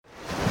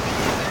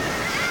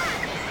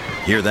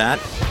Hear that?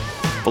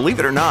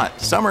 Believe it or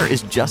not, summer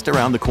is just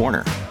around the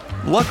corner.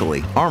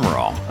 Luckily, Armor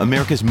All,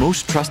 America's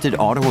most trusted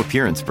auto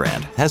appearance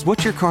brand, has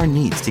what your car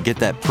needs to get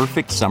that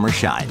perfect summer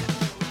shine.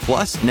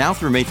 Plus, now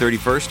through May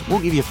 31st, we'll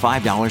give you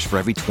 $5 for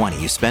every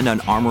 $20 you spend on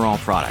Armor All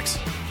products.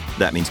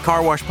 That means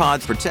car wash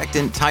pods,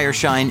 protectant, tire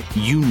shine,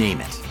 you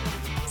name it.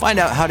 Find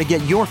out how to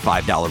get your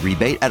 $5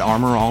 rebate at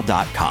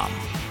armorall.com.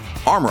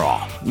 Armor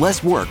All,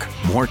 less work,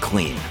 more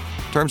clean.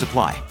 Terms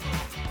apply.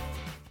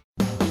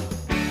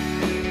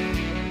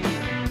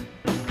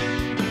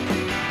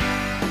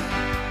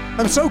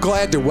 I'm so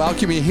glad to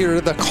welcome you here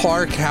to the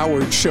Clark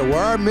Howard Show,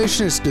 where our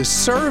mission is to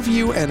serve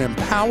you and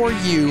empower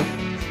you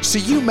so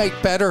you make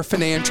better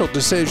financial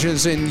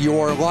decisions in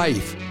your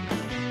life.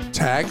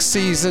 Tax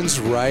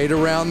season's right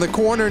around the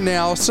corner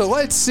now, so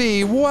let's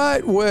see,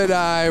 what would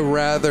I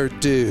rather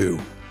do?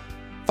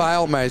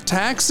 File my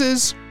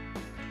taxes,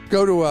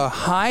 go to a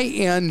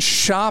high-end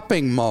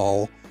shopping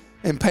mall,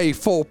 and pay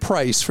full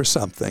price for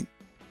something?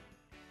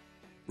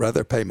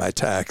 Rather pay my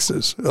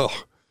taxes. Ugh.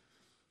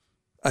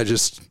 I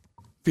just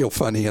feel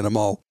funny in them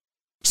all.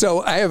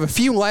 So I have a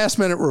few last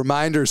minute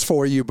reminders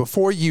for you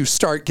before you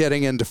start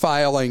getting into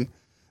filing.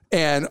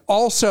 And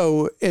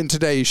also in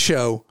today's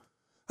show,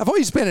 I've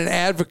always been an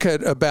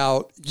advocate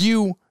about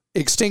you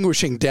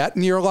extinguishing debt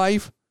in your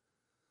life.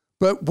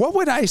 But what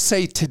would I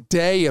say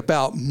today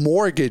about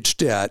mortgage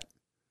debt?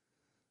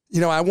 You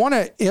know, I want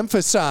to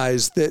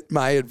emphasize that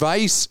my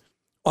advice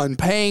on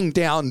paying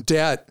down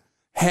debt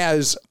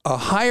has a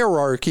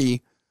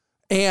hierarchy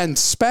and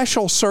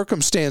special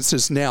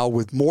circumstances now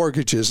with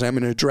mortgages. I'm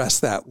going to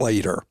address that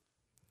later.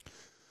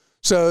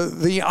 So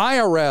the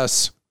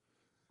IRS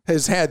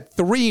has had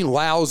 3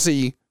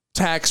 lousy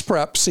tax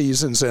prep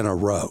seasons in a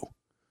row,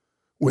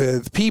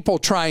 with people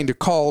trying to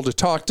call to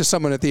talk to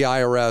someone at the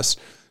IRS,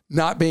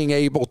 not being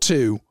able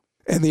to.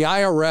 And the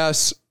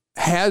IRS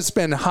has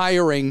been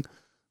hiring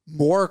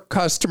more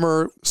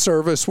customer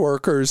service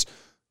workers.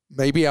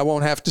 Maybe I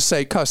won't have to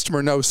say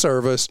customer no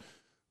service.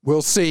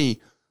 We'll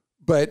see.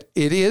 But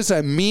it is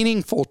a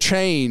meaningful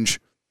change,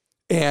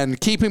 and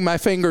keeping my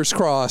fingers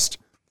crossed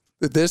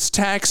that this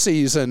tax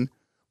season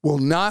will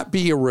not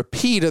be a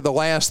repeat of the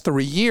last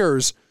 3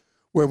 years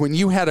where when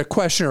you had a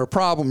question or a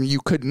problem, you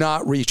could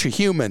not reach a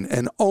human.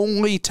 And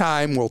only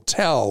time will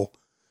tell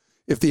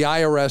if the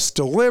IRS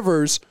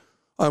delivers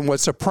on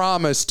what's a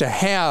promise to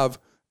have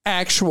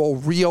actual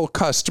real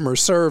customer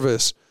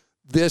service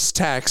this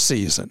tax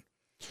season.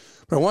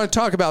 But I want to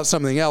talk about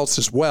something else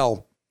as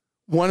well.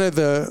 One of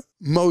the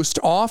most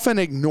often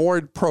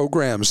ignored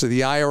programs that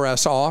the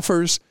IRS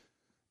offers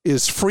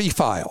is Free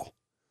File.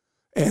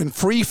 And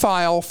Free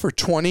File for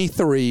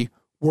 23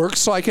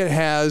 works like it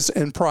has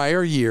in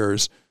prior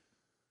years.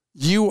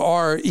 You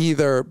are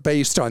either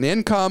based on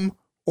income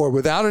or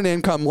without an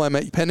income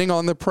limit, depending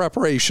on the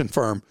preparation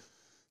firm.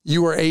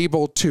 You are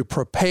able to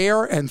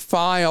prepare and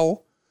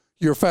file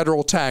your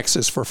federal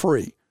taxes for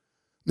free.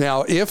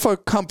 Now, if a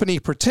company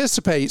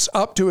participates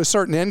up to a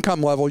certain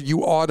income level,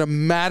 you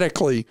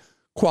automatically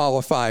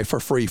qualify for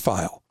Free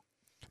File.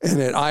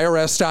 And at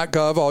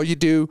irs.gov, all you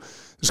do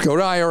is go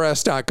to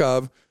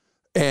irs.gov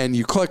and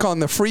you click on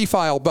the Free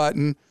File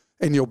button,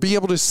 and you'll be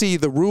able to see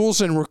the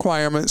rules and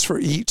requirements for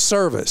each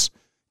service.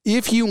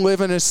 If you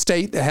live in a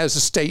state that has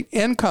a state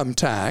income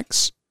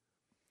tax,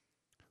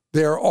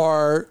 there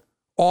are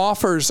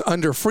offers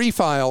under Free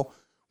File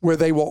where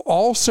they will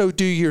also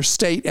do your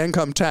state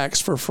income tax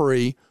for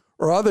free,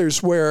 or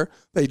others where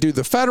they do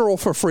the federal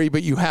for free,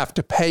 but you have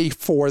to pay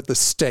for the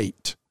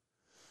state.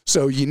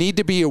 So you need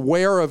to be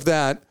aware of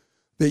that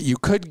you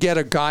could get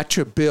a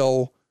gotcha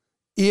bill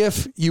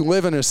if you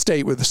live in a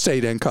state with a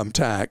state income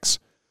tax,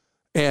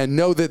 and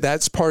know that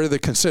that's part of the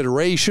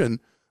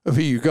consideration of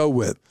who you go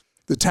with.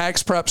 The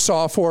tax prep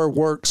software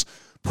works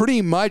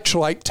pretty much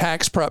like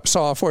tax prep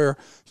software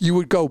you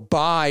would go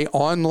buy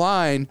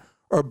online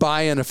or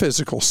buy in a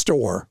physical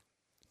store.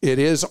 It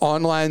is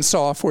online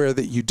software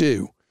that you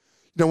do.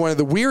 You know, one of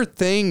the weird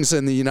things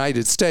in the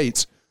United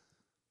States,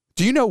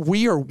 do you know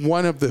we are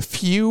one of the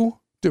few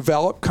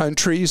developed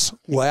countries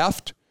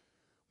left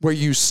where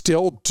you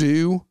still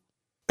do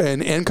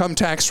an income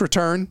tax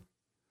return?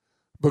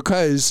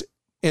 Because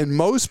in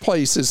most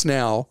places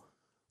now,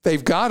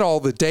 they've got all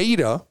the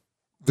data.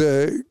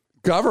 The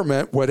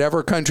government,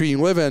 whatever country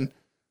you live in,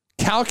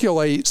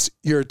 calculates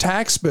your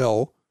tax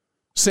bill,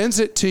 sends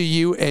it to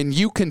you, and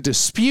you can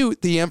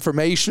dispute the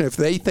information if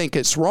they think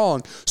it's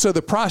wrong. So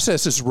the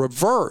process is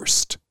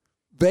reversed.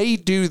 They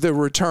do the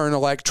return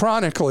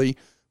electronically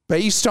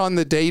based on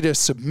the data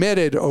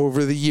submitted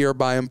over the year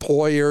by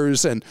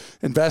employers and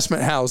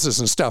investment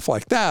houses and stuff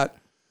like that.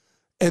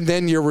 And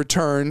then your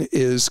return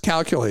is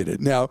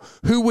calculated. Now,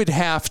 who would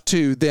have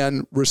to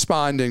then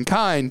respond in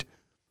kind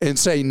and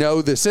say,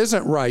 no, this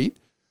isn't right?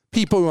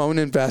 People who own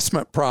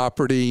investment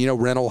property,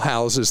 rental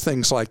houses,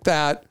 things like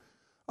that.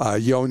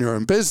 You own your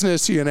own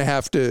business, you're going to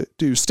have to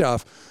do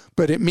stuff.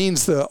 But it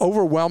means the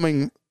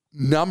overwhelming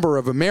number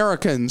of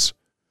Americans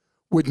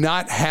would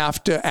not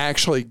have to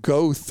actually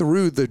go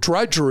through the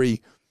drudgery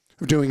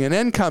of doing an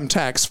income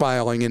tax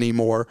filing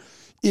anymore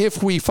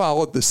if we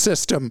followed the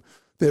system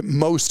that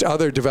most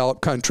other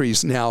developed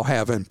countries now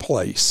have in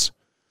place.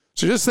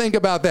 So just think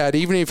about that.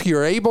 Even if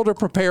you're able to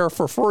prepare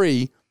for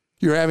free,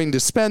 you're having to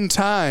spend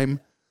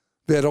time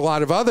that a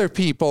lot of other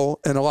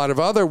people in a lot of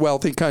other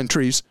wealthy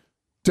countries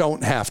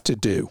don't have to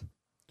do.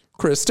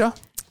 Krista?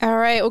 All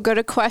right, we'll go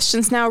to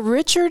questions now.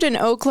 Richard in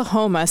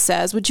Oklahoma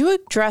says, would you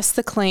address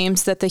the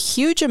claims that the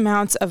huge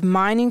amounts of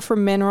mining for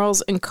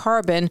minerals and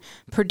carbon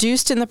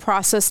produced in the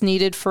process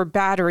needed for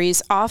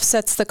batteries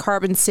offsets the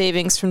carbon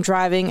savings from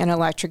driving an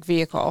electric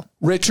vehicle?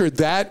 Richard,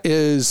 that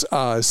is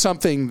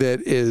something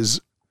that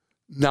is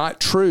not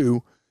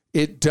true.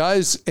 It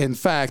does, in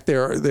fact,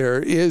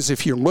 there is,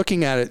 if you're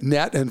looking at it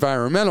net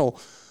environmental,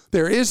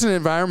 there is an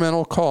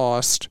environmental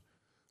cost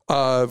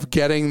of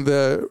getting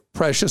the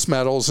precious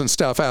metals and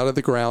stuff out of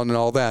the ground and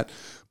all that.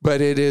 But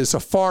it is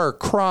a far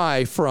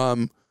cry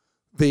from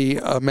the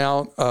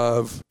amount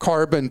of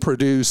carbon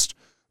produced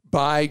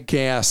by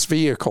gas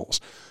vehicles.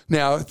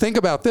 Now, think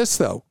about this,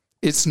 though.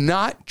 It's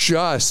not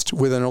just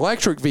with an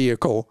electric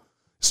vehicle.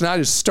 It's not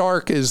as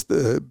stark as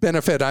the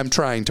benefit I'm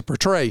trying to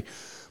portray,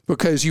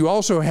 because you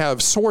also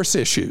have source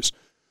issues.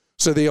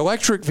 So the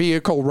electric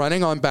vehicle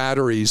running on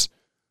batteries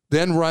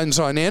then runs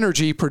on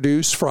energy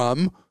produced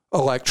from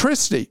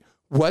electricity.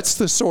 What's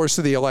the source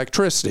of the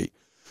electricity?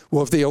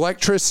 Well, if the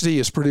electricity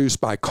is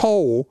produced by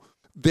coal,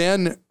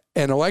 then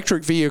an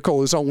electric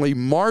vehicle is only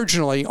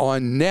marginally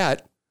on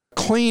net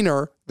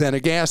cleaner than a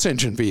gas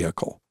engine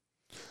vehicle.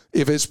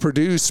 If it's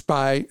produced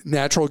by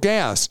natural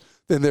gas,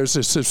 then there's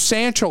a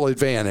substantial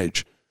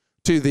advantage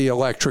to the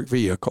electric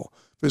vehicle.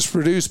 If it's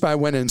produced by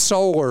wind and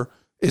solar,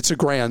 it's a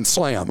grand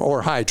slam,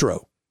 or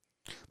hydro.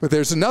 But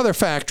there's another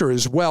factor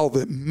as well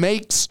that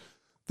makes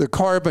the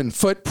carbon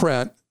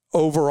footprint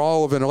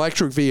overall of an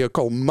electric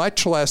vehicle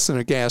much less than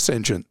a gas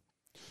engine.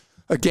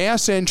 A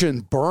gas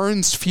engine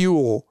burns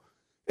fuel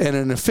at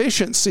an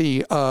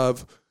efficiency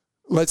of,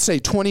 let's say,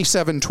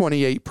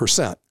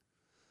 28%.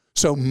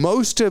 So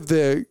most of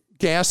the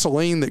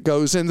gasoline that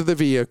goes into the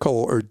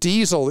vehicle or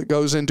diesel that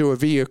goes into a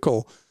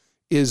vehicle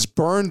is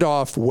burned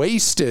off,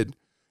 wasted,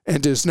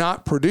 and does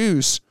not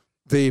produce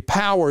the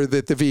power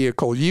that the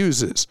vehicle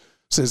uses,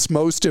 since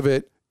most of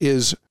it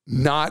is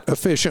not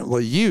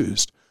efficiently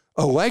used.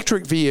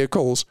 Electric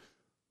vehicles,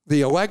 the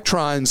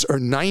electrons are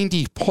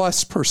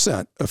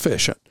 90+%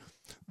 efficient.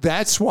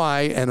 That's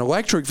why an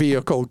electric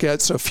vehicle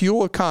gets a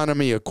fuel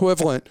economy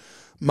equivalent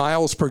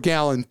miles per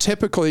gallon,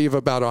 typically of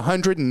about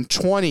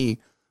 120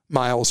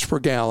 miles per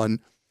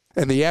gallon,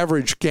 and the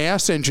average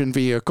gas engine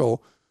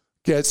vehicle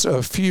gets a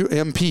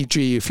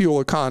MPG, fuel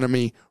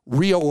economy,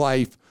 real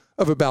life,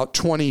 of about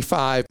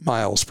 25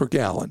 miles per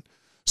gallon.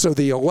 So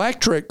the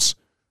electrics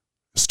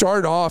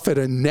start off at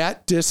a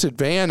net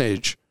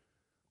disadvantage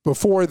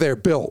before they're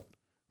built,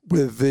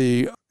 with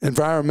the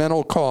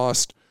environmental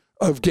cost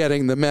of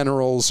getting the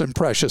minerals and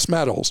precious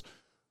metals.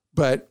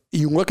 But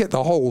you look at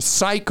the whole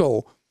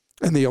cycle,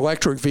 and the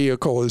electric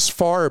vehicle is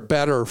far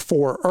better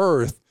for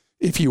Earth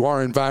if you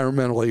are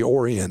environmentally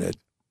oriented.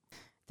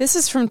 This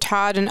is from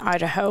Todd in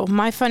Idaho.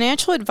 My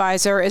financial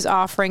advisor is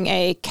offering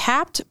a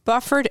capped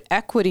buffered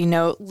equity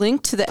note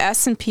linked to the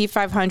S&P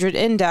 500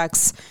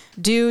 index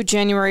due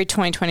January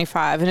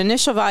 2025. An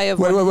initial value of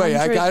Wait.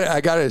 I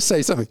got to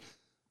say something.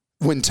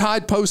 When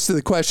Todd posted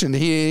the question,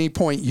 he at any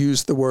point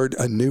used the word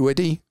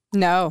annuity?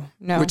 No.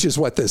 Which is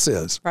what this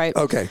is. Right.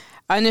 Okay.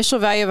 Initial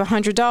value of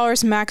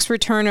 $100, max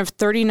return of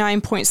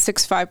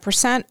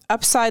 39.65%,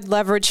 upside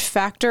leverage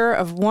factor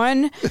of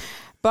 1,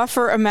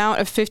 buffer amount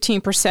of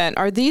 15%.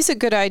 Are these a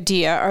good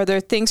idea? Are there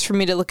things for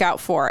me to look out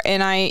for?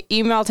 And I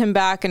emailed him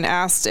back and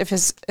asked if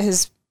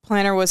his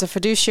planner was a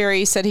fiduciary.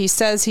 He said he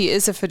says he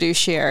is a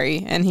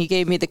fiduciary, and he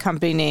gave me the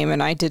company name,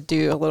 and I did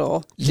do a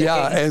little digging.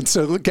 Yeah, and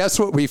so guess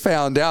what we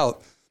found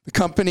out? The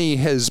company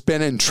has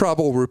been in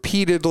trouble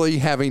repeatedly,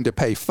 having to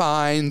pay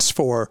fines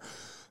for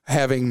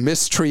having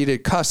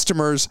mistreated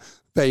customers.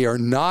 They are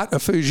not a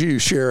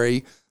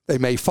fiduciary. They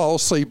may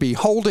falsely be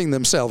holding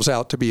themselves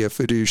out to be a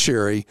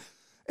fiduciary.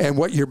 And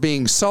what you're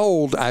being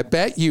sold, I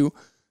bet you,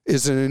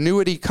 is an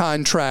annuity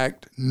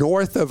contract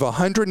north of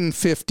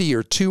 150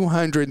 or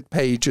 200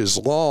 pages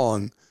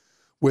long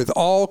with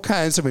all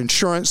kinds of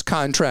insurance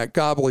contract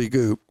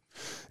gobbledygook.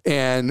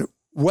 And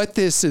what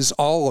this is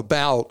all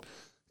about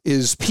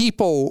is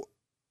people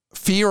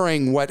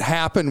fearing what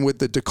happened with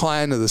the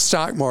decline of the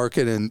stock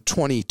market in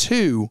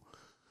 22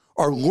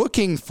 are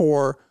looking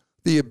for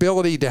the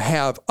ability to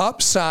have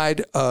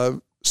upside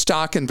of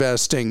stock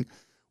investing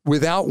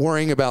without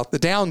worrying about the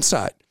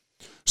downside.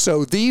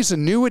 So these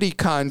annuity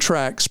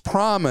contracts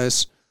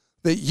promise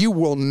that you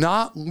will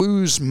not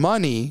lose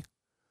money,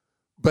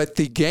 but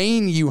the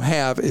gain you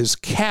have is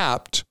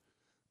capped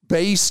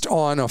based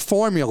on a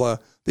formula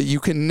that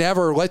you can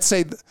never, let's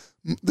say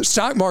the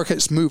stock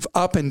markets move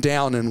up and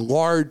down in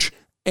large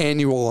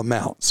annual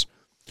amounts.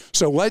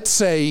 So let's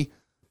say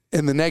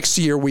in the next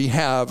year we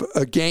have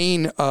a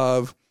gain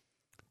of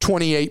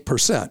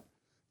 28%.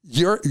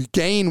 Your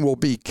gain will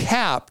be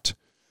capped,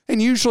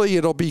 and usually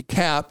it'll be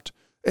capped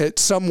at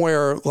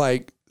somewhere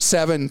like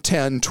 7,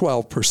 10,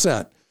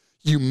 12%.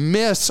 You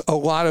miss a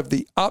lot of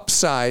the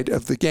upside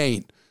of the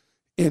gain.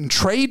 In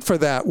trade for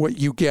that, what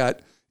you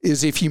get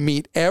is if you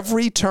meet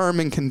every term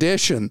and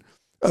condition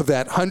of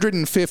that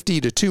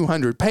 150 to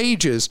 200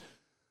 pages,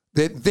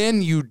 that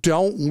then you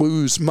don't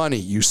lose money.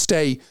 You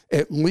stay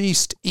at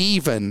least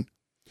even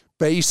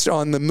based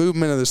on the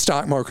movement of the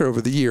stock market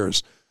over the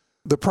years.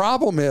 The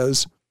problem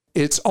is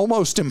it's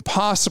almost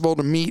impossible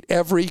to meet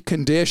every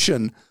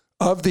condition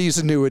of these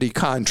annuity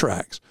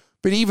contracts.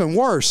 But even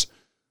worse,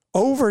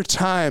 over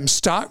time,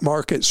 stock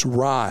markets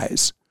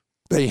rise.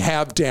 They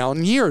have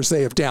down years.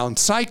 They have down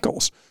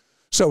cycles.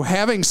 So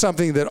having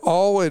something that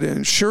all it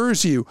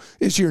ensures you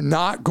is you're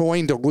not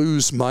going to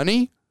lose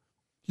money,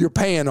 you're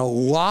paying a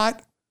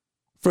lot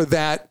for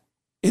that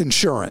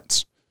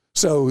insurance.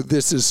 So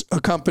this is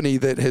a company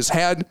that has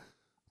had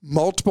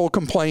multiple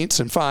complaints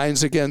and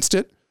fines against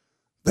it.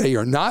 They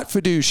are not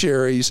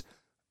fiduciaries,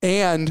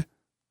 and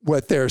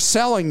what they're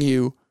selling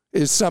you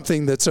is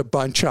something that's a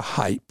bunch of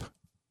hype.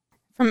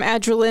 From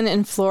Adrelin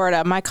in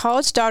Florida, my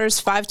college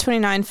daughter's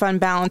 529 fund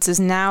balance is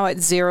now at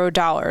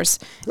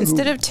 $0.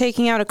 Instead of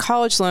taking out a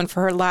college loan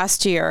for her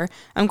last year,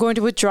 I'm going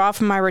to withdraw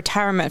from my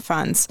retirement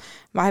funds.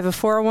 I have a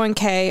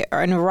 401k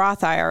and a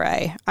Roth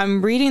IRA.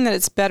 I'm reading that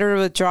it's better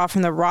to withdraw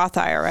from the Roth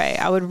IRA.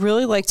 I would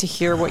really like to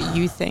hear what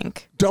you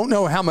think. Don't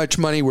know how much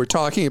money we're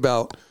talking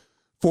about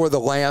for the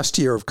last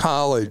year of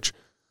college.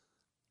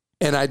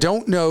 And I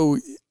don't know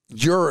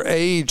your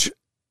age,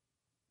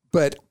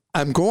 but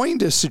I'm going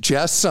to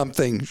suggest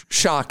something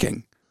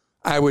shocking.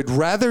 I would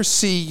rather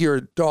see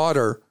your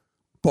daughter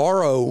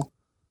borrow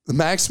the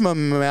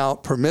maximum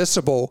amount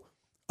permissible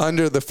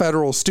under the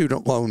federal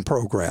student loan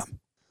program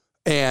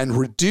and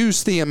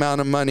reduce the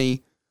amount of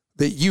money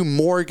that you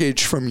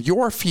mortgage from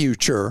your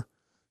future,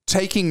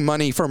 taking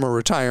money from a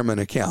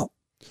retirement account.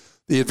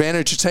 The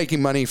advantage of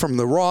taking money from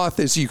the Roth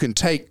is you can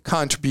take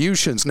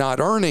contributions, not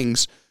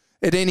earnings,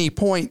 at any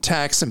point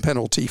tax and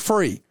penalty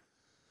free.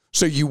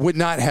 So you would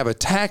not have a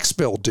tax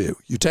bill due.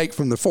 You take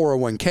from the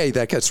 401k,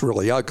 that gets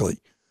really ugly.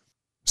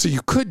 So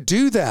you could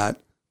do that,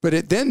 but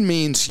it then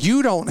means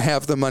you don't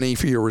have the money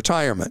for your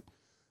retirement.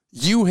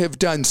 You have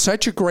done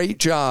such a great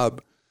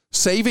job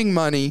saving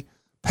money,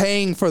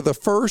 paying for the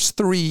first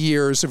 3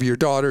 years of your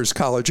daughter's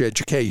college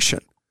education.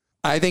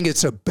 I think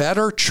it's a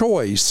better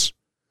choice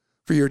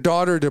for your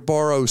daughter to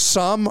borrow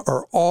some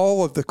or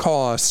all of the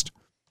cost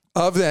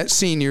of that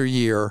senior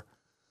year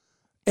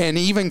and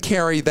even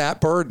carry that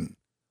burden.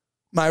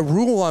 My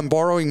rule on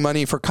borrowing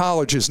money for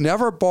college is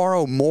never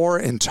borrow more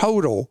in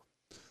total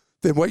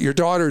than what your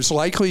daughter's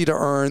likely to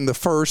earn the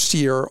first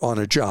year on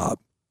a job.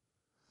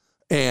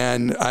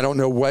 And I don't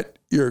know what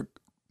your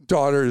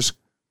daughter's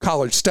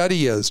college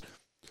study is,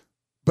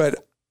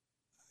 but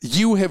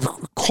you have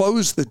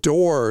closed the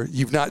door.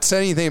 You've not said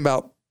anything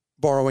about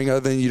borrowing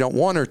other than you don't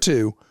want her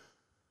to.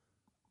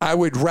 I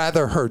would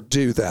rather her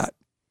do that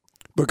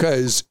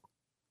because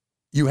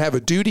you have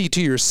a duty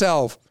to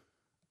yourself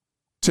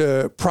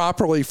to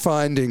properly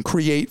fund and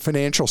create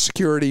financial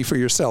security for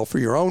yourself for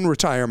your own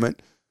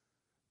retirement.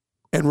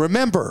 And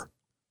remember,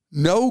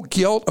 no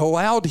guilt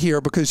allowed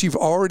here because you've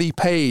already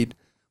paid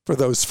for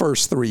those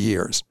first 3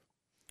 years.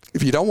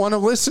 If you don't want to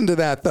listen to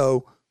that,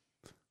 though,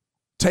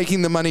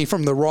 taking the money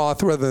from the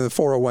Roth rather than the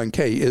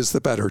 401k is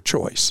the better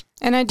choice.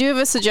 And I do have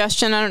a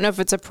suggestion. I don't know if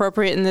it's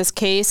appropriate in this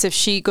case. If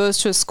she goes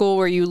to a school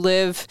where you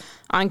live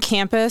on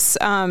campus,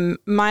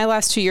 my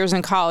last 2 years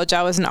in college,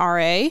 I was an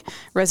RA,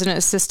 resident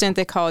assistant.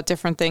 They call it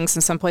different things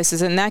in some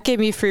places. And that gave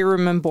me free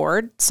room and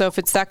board. So if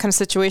it's that kind of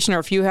situation, or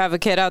if you have a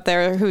kid out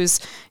there who's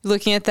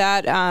looking at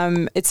that,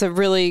 it's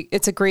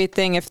a great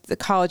thing if the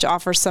college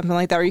offers something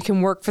like that, or you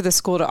can work for the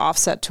school to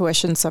offset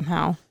tuition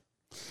somehow.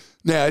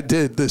 Now,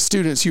 did the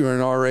students you were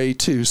an RA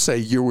to say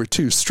you were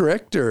too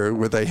strict, or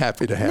were they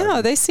happy to have you? No,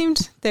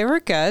 they were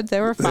good. They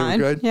were fine.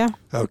 They were good? Yeah.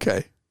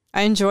 Okay.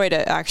 I enjoyed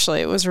it,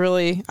 actually. It was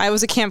I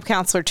was a camp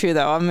counselor too,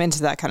 though. I'm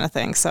into that kind of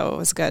thing, so it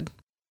was good.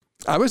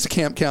 I was a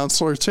camp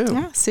counselor too.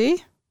 Yeah,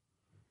 see?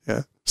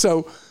 Yeah.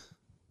 So,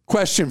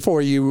 question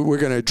for you we're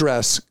going to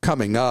address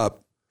coming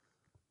up.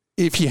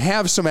 If you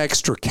have some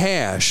extra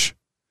cash,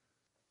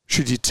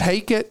 should you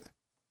take it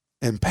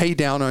and pay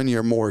down on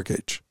your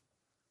mortgage?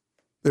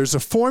 There's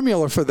a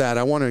formula for that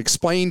I want to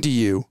explain to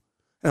you.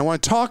 And I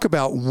want to talk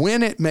about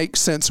when it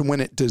makes sense and when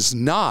it does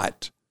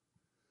not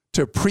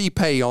to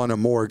prepay on a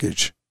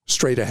mortgage.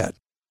 Straight ahead.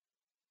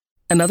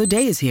 Another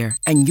day is here,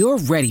 and you're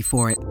ready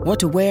for it. What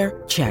to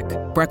wear? Check.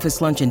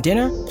 Breakfast, lunch, and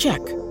dinner?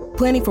 Check.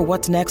 Planning for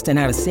what's next and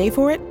how to save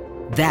for it?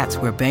 That's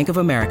where Bank of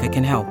America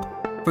can help.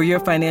 For your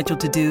financial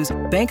to-dos,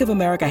 Bank of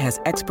America has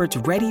experts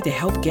ready to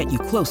help get you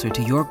closer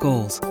to your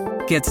goals.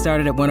 Get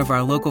started at one of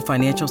our local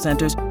financial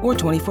centers or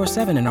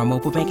 24/7 in our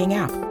mobile banking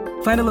app.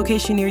 Find a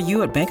location near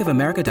you at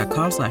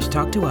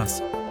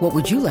bankofamerica.com/talktous. What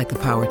would you like the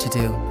power to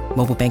do?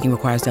 Mobile banking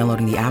requires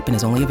downloading the app and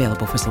is only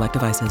available for select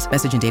devices.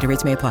 Message and data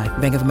rates may apply.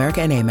 Bank of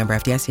America N.A., member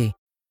FDIC.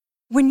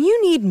 When you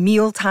need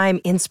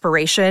mealtime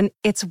inspiration,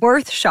 it's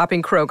worth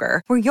shopping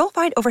Kroger, where you'll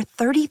find over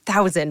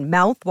 30,000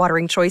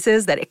 mouth-watering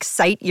choices that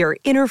excite your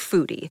inner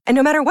foodie. And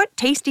no matter what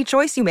tasty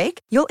choice you make,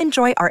 you'll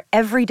enjoy our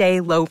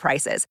everyday low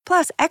prices,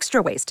 plus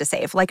extra ways to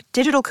save, like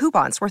digital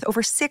coupons worth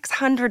over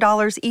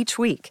 $600 each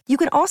week. You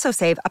can also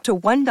save up to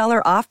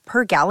 $1 off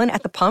per gallon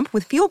at the pump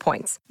with fuel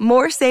points.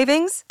 More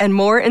savings and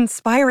more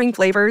inspiring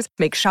flavors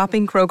make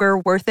shopping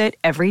Kroger worth it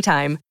every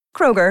time.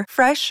 Kroger,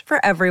 fresh for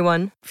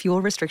everyone.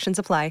 Fuel restrictions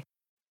apply.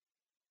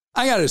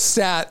 I got a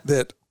stat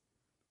that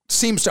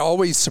seems to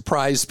always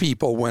surprise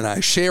people when I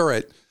share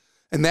it,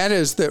 and that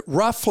is that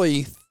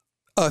roughly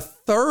a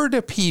third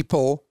of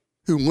people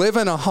who live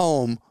in a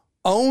home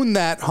own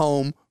that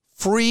home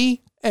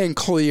free and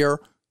clear,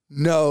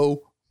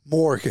 no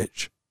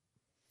mortgage.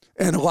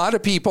 And a lot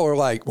of people are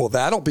like, well,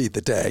 that'll be the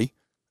day.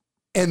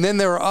 And then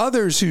there are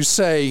others who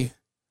say,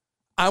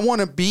 I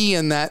want to be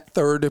in that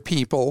third of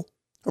people,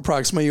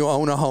 approximately, who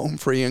own a home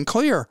free and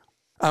clear.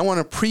 I want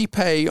to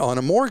prepay on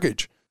a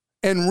mortgage.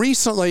 And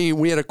recently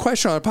we had a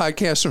question on a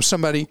podcast from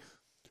somebody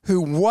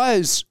who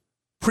was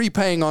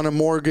prepaying on a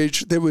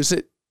mortgage that was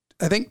at,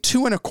 I think,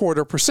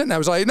 2.25%. And I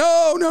was like,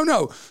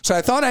 no. So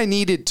I thought I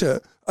needed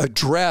to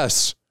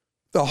address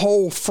the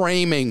whole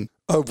framing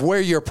of where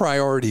your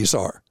priorities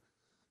are.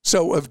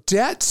 So of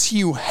debts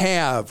you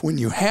have, when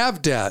you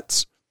have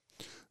debts,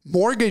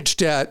 mortgage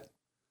debt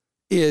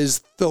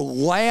is the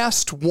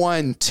last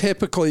one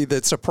typically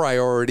that's a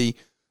priority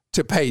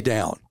to pay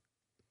down.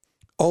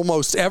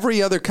 Almost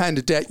every other kind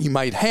of debt you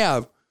might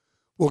have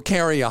will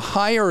carry a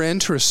higher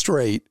interest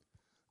rate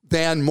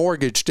than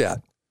mortgage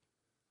debt.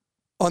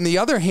 On the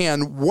other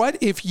hand, what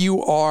if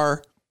you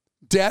are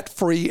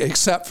debt-free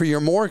except for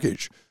your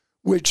mortgage,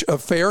 which a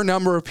fair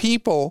number of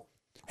people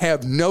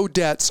have no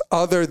debts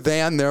other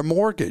than their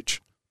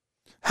mortgage?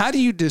 How do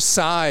you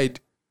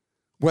decide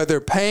whether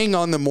paying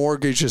on the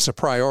mortgage is a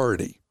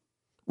priority?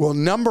 Well,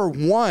 number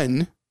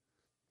one,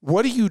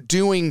 what are you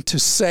doing to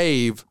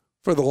save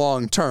for the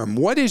long term?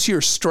 What is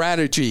your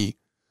strategy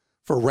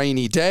for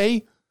rainy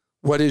day?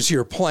 What is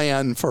your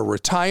plan for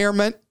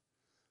retirement?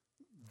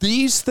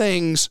 These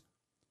things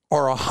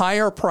are a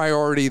higher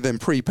priority than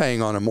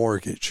prepaying on a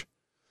mortgage.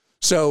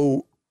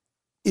 So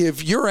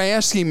if you're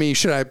asking me,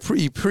 should I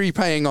be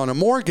prepaying on a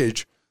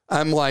mortgage?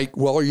 I'm like,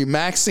 well, are you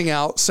maxing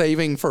out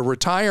saving for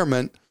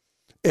retirement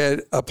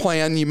at a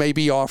plan you may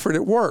be offered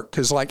at work?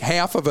 Because like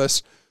half of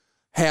us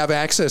have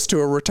access to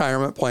a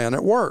retirement plan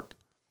at work.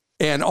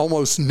 And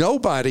almost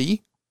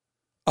nobody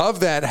of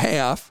that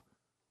half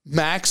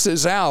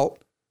maxes out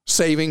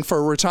saving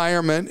for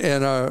retirement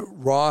in a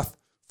Roth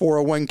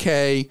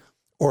 401k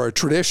or a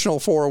traditional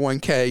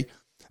 401k.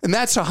 And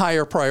that's a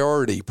higher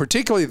priority,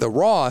 particularly the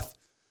Roth,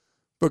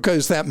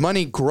 because that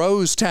money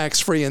grows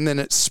tax-free and then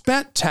it's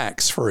spent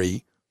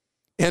tax-free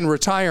in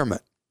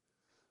retirement.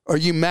 Are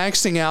you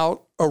maxing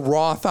out a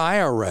Roth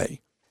IRA?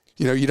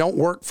 You know, you don't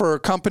work for a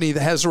company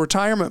that has a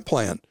retirement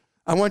plan.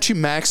 I want you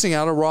maxing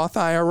out a Roth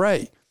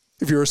IRA.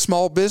 If you're a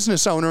small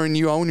business owner and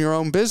you own your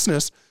own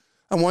business,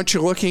 I want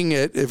you looking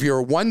at, if you're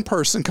a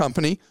one-person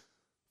company,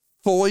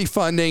 fully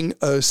funding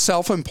a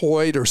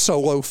self-employed or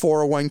solo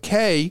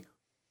 401k,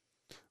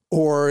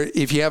 or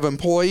if you have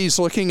employees,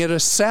 looking at a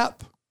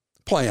SEP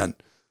plan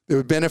that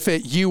would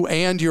benefit you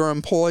and your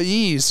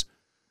employees,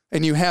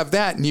 and you have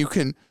that, and you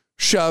can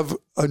shove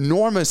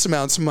enormous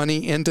amounts of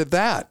money into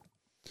that.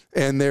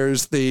 And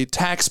there's the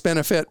tax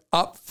benefit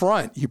up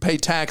front. You pay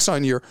tax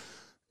on your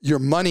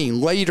money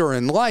later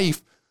in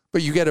life,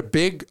 but you get a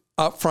big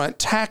upfront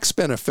tax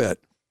benefit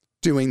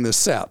doing the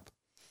SEP.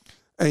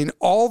 I mean,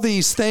 all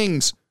these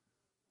things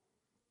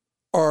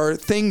are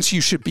things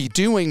you should be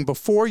doing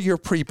before you're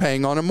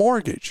prepaying on a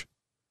mortgage,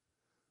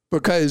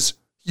 because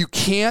you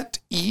can't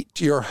eat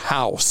your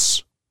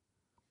house.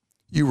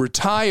 You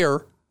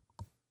retire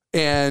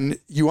and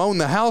you own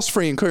the house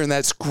free and clear, and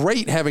that's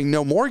great having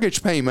no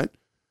mortgage payment.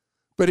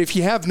 But if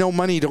you have no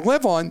money to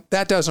live on,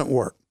 that doesn't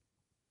work.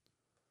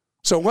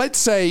 So let's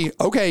say,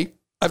 okay,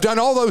 I've done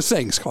all those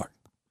things, Clark.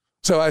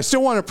 So I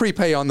still want to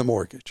prepay on the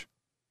mortgage.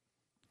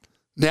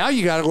 Now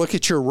you got to look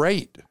at your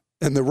rate.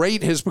 And the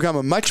rate has become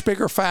a much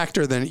bigger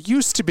factor than it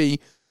used to be,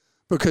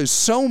 because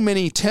so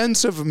many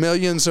tens of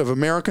millions of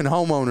American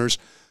homeowners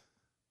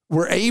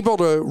were able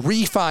to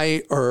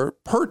refi or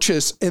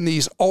purchase in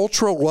these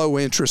ultra low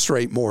interest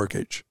rate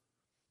mortgage.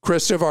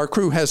 Krista of our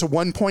crew has a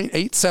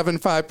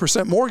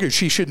 1.875% mortgage.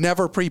 She should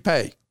never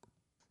prepay.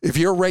 If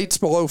your rate's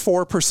below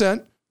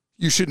 4%,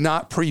 you should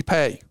not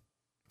prepay,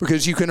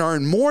 because you can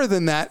earn more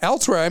than that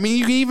elsewhere. I mean,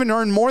 you can even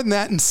earn more than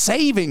that in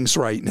savings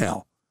right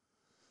now.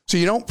 So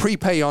you don't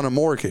prepay on a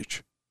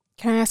mortgage.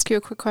 Can I ask you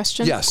a quick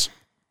question? Yes.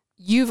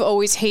 You've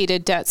always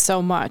hated debt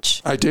so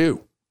much. I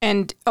do.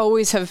 And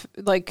always have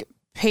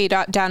paid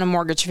down a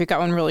mortgage if you got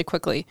one really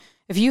quickly.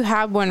 If you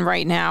had one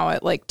right now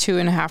at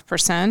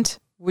 2.5%,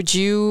 would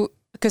you,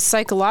 because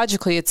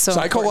psychologically it's so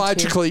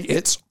Psychologically,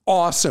 it's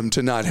awesome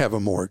to not have a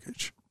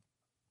mortgage.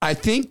 I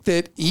think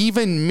that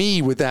even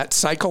me, with that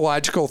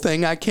psychological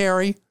thing I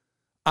carry,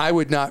 I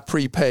would not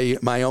prepay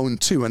my own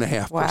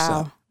 2.5%.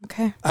 Wow.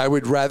 Okay. I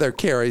would rather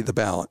carry the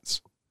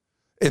balance.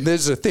 and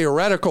this is a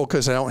theoretical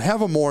because I don't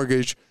have a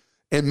mortgage,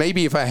 and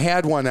maybe if I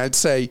had one, I'd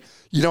say,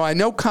 I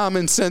know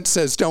common sense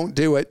says don't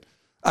do it.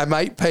 I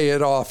might pay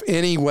it off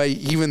anyway,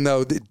 even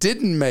though it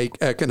didn't make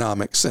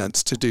economic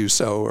sense to do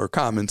so or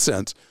common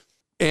sense.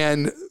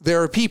 And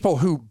there are people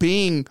who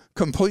being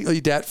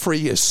completely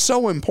debt-free is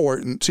so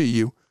important to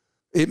you.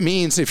 It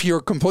means if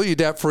you're completely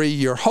debt-free,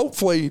 you're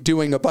hopefully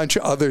doing a bunch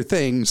of other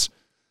things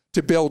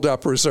to build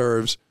up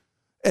reserves.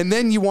 And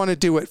then you want to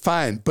do it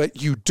fine.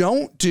 But you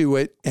don't do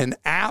it in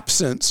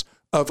absence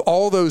of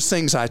all those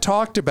things I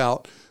talked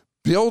about,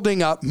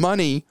 building up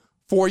money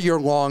for your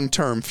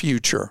long-term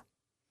future.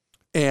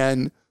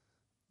 And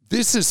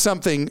this is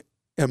something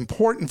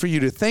important for you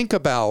to think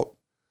about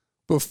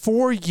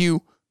before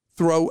you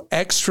throw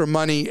extra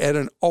money at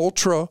an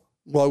ultra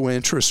low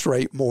interest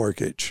rate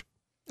mortgage.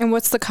 And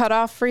what's the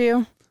cutoff for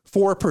you?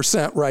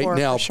 4% right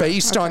now,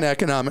 based on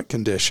economic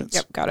conditions.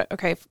 Yep, got it.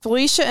 Okay.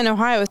 Felicia in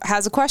Ohio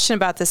has a question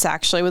about this,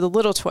 actually, with a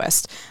little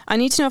twist. I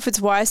need to know if it's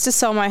wise to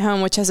sell my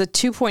home, which has a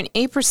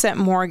 2.8%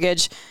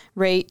 mortgage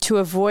rate, to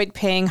avoid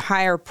paying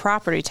higher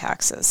property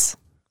taxes.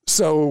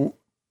 So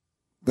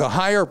the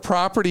higher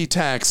property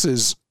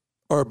taxes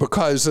are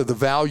because of the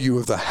value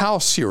of the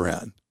house you're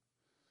in.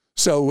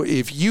 So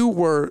if you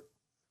were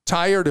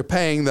tired of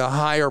paying the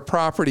higher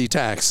property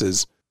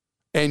taxes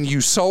and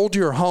you sold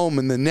your home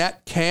and the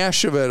net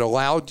cash of it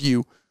allowed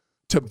you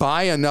to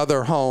buy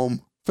another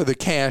home for the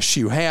cash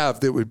you have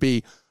that would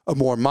be a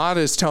more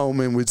modest home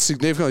and would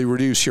significantly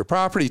reduce your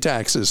property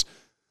taxes,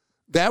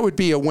 that would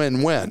be a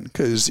win-win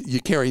because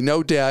you carry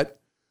no debt,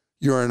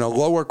 you're in a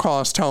lower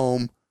cost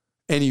home,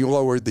 and you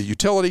lower the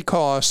utility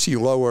costs, you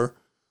lower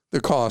the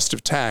cost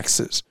of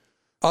taxes.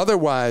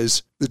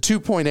 Otherwise, the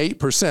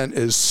 2.8%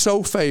 is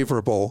so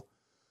favorable.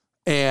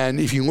 And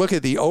if you look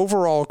at the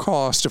overall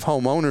cost of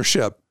home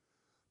ownership,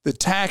 the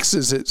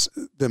taxes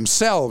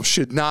themselves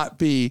should not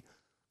be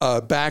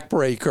a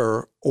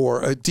backbreaker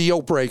or a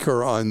deal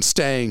breaker on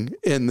staying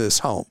in this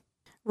home.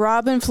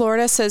 Rob in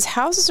Florida says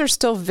houses are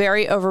still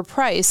very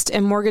overpriced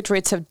and mortgage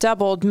rates have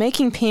doubled,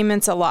 making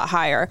payments a lot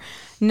higher.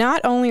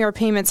 Not only are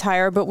payments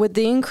higher, but with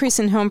the increase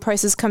in home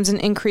prices comes an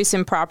increase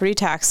in property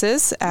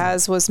taxes,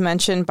 as was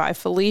mentioned by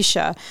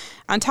Felicia.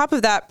 On top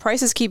of that,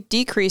 prices keep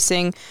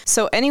decreasing,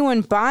 so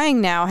anyone buying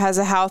now has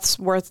a house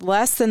worth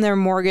less than their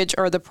mortgage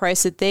or the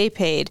price that they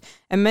paid.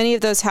 And many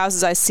of those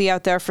houses I see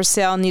out there for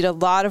sale need a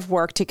lot of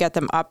work to get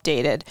them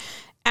updated.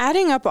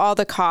 Adding up all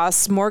the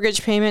costs,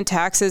 mortgage payment,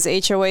 taxes,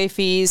 HOA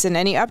fees, and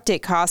any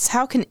update costs,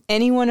 how can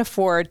anyone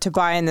afford to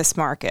buy in this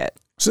market?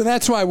 So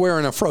that's why we're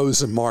in a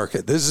frozen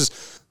market. This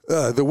is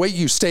the way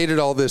you stated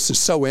all this is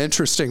so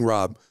interesting,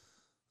 Rob.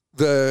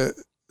 The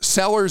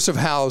sellers of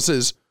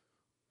houses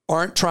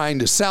aren't trying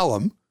to sell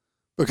them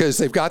because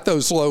they've got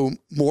those low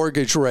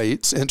mortgage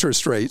rates,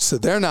 interest rates, so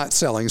they're not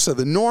selling. So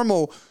the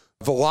normal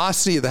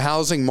velocity of the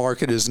housing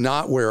market is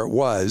not where it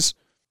was.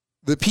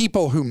 The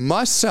people who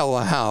must sell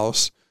a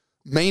house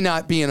may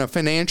not be in a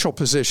financial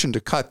position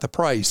to cut the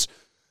price.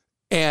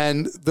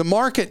 And the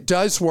market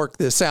does work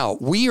this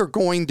out. We are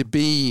going to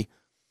be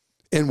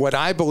in what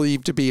I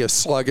believe to be a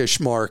sluggish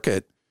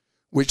market,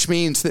 which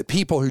means that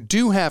people who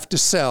do have to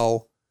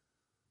sell,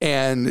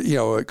 and,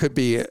 it could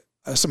be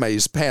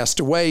somebody's passed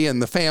away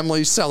and the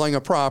family's selling a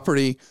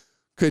property,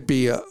 could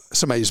be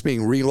somebody's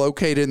being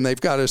relocated and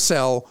they've got to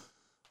sell,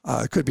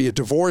 it could be a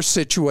divorce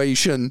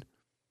situation,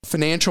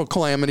 financial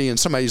calamity in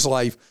somebody's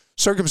life,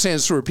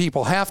 circumstances where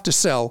people have to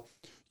sell.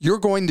 You're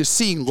going to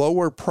see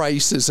lower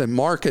prices in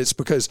markets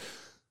because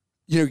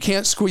you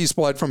can't squeeze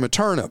blood from a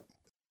turnip.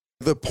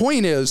 The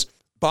point is,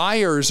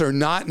 buyers are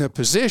not in a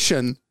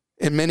position,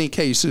 in many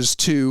cases,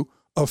 to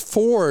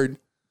afford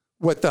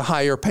what the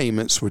higher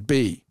payments would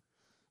be.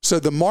 So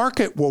the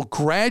market will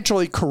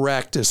gradually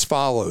correct as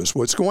follows.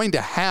 What's going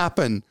to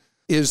happen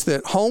is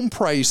that home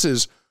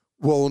prices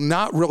will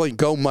not really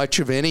go much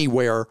of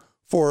anywhere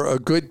for a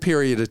good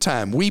period of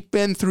time. We've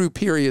been through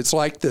periods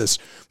like this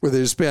where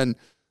there's been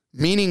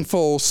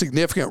meaningful,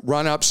 significant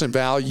run-ups in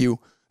value,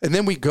 and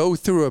then we go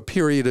through a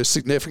period of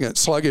significant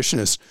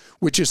sluggishness,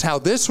 which is how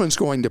this one's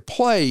going to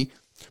play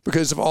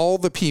because of all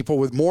the people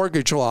with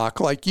mortgage lock,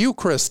 like you,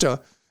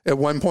 Krista, at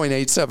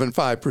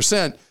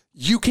 1.875%,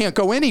 you can't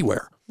go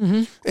anywhere.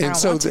 Mm-hmm. And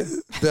so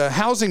the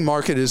housing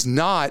market is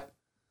not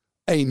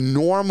a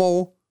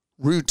normal,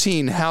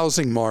 routine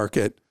housing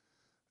market,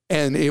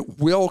 and it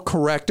will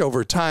correct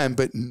over time,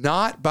 but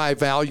not by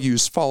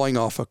values falling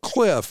off a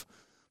cliff,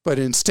 but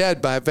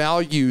instead by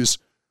values,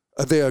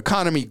 the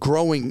economy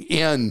growing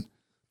in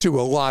to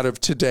a lot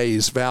of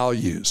today's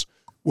values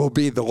will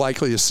be the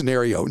likeliest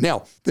scenario.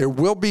 Now, there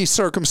will be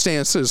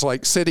circumstances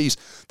like cities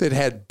that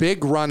had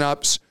big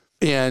run-ups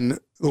in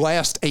the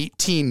last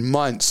 18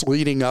 months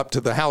leading up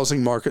to the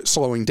housing market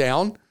slowing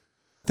down.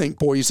 Think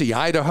Boise,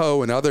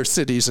 Idaho, and other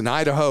cities in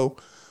Idaho,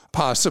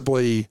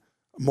 possibly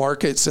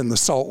markets in the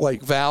Salt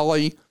Lake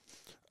Valley,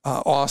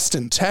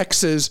 Austin,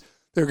 Texas.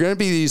 There are going to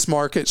be these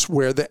markets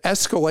where the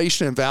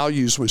escalation in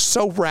values was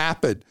so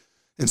rapid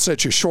in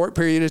such a short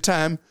period of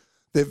time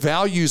that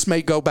values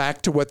may go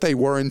back to what they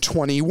were in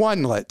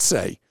 21, let's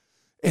say,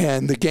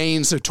 and the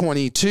gains of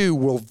 22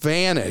 will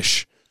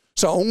vanish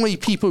So only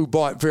people who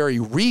bought very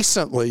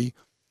recently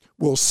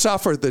will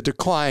suffer the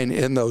decline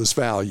in those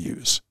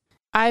values.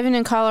 Ivan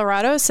in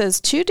Colorado says,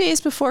 2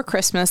 days before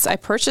Christmas, I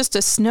purchased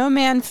a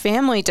snowman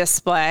family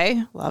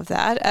display, love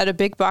that, at a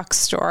big box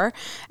store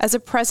as a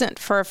present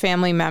for a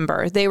family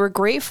member. They were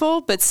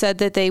grateful, but said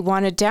that they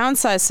want to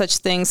downsize such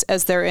things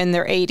as they're in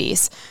their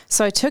 80s.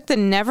 So I took the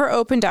never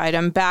opened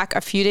item back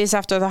a few days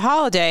after the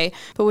holiday,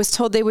 but was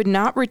told they would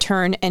not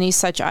return any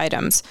such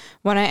items.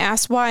 When I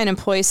asked why, an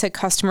employee said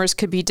customers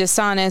could be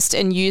dishonest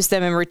and use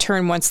them in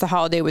return once the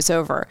holiday was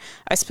over.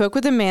 I spoke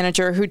with a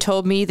manager who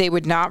told me they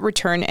would not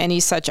return any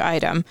such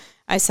item.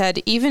 I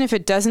said, even if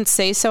it doesn't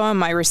say so on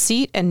my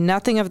receipt and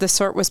nothing of the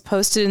sort was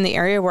posted in the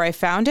area where I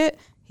found it,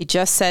 he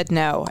just said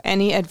no.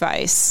 Any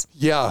advice?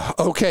 Yeah.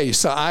 Okay.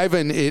 So,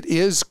 Ivan, it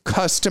is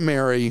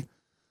customary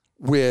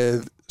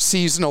with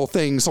seasonal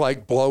things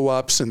like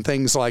blow-ups and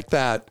things like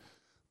that,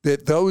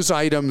 that those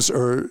items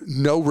are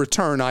no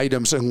return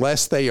items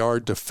unless they are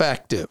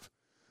defective.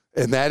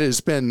 And that has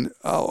been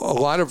a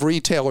lot of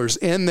retailers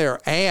in their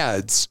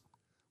ads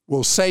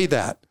will say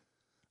that.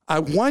 I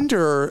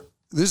wonder,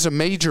 this is a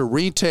major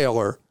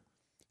retailer,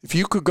 if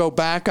you could go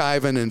back,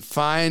 Ivan, and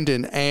find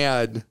an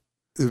ad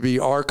that would be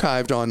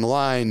archived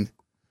online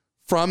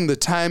from the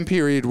time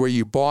period where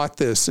you bought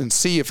this and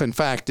see if, in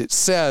fact, it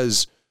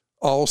says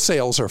all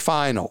sales are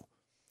final.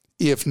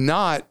 If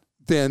not,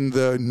 then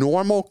the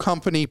normal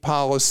company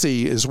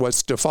policy is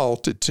what's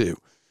defaulted to.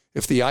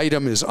 If the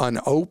item is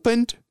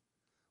unopened,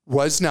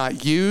 was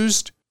not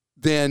used,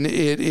 then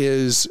it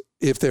is,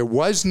 if there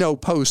was no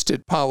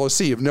posted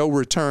policy of no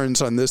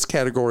returns on this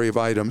category of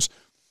items,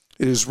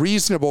 it is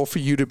reasonable for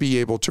you to be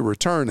able to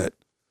return it.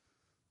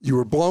 You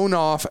were blown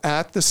off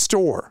at the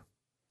store.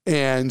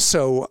 And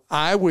so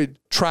I would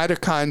try to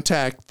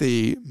contact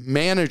the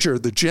manager,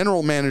 the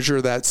general manager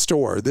of that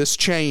store. This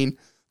chain,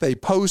 they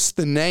post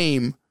the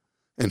name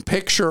and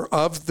picture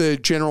of the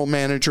general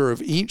manager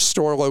of each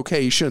store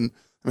location.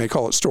 I may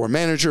call it store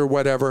manager,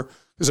 whatever,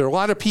 because there are a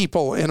lot of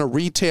people in a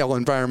retail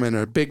environment,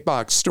 in a big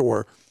box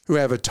store, who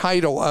have a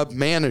title of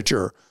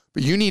manager,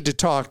 but you need to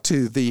talk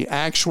to the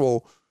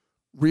actual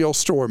real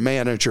store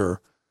manager,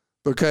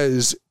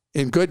 because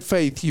in good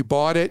faith, you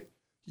bought it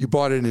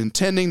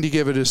intending to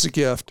give it as a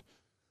gift,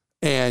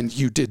 and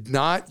you did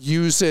not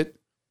use it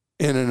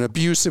in an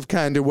abusive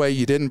kind of way.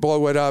 You didn't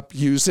blow it up,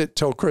 use it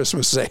till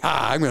Christmas, say,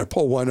 I'm going to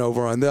pull one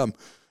over on them.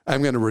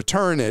 I'm going to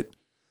return it.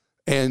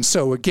 And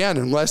so again,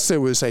 unless there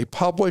was a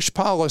published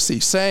policy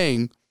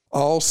saying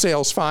all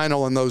sales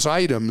final on those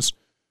items,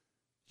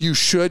 you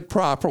should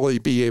properly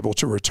be able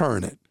to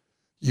return it.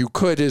 You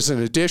could, as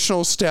an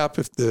additional step,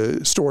 if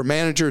the store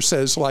manager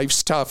says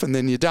life's tough and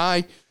then you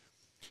die,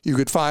 you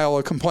could file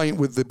a complaint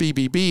with the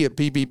BBB at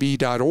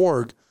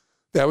bbb.org.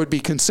 That would be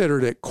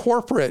considered at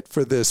corporate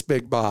for this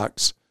big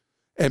box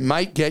and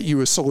might get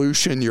you a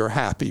solution you're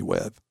happy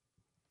with.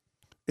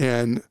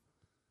 And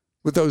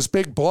with those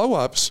big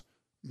blow-ups,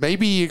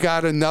 maybe you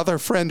got another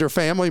friend or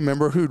family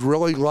member who'd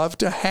really love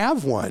to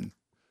have one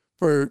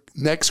for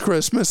next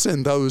Christmas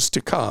and those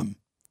to come.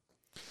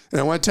 And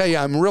I want to tell you,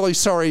 I'm really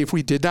sorry if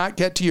we did not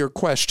get to your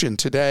question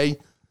today.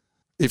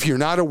 If you're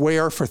not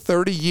aware, for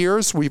 30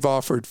 years, we've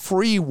offered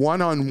free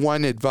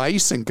one-on-one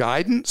advice and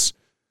guidance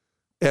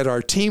at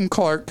our Team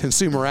Clark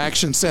Consumer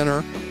Action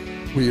Center.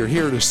 We are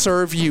here to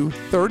serve you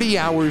 30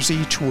 hours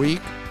each week,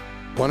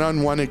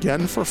 one-on-one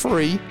again for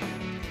free.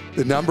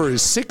 The number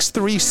is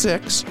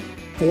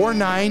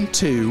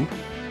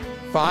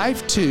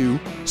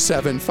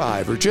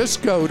 636-492-5275, or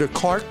just go to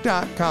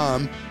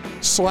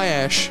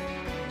clark.com/CAC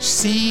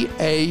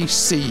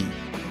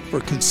for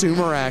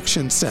Consumer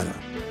Action Center.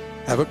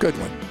 Have a good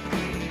one.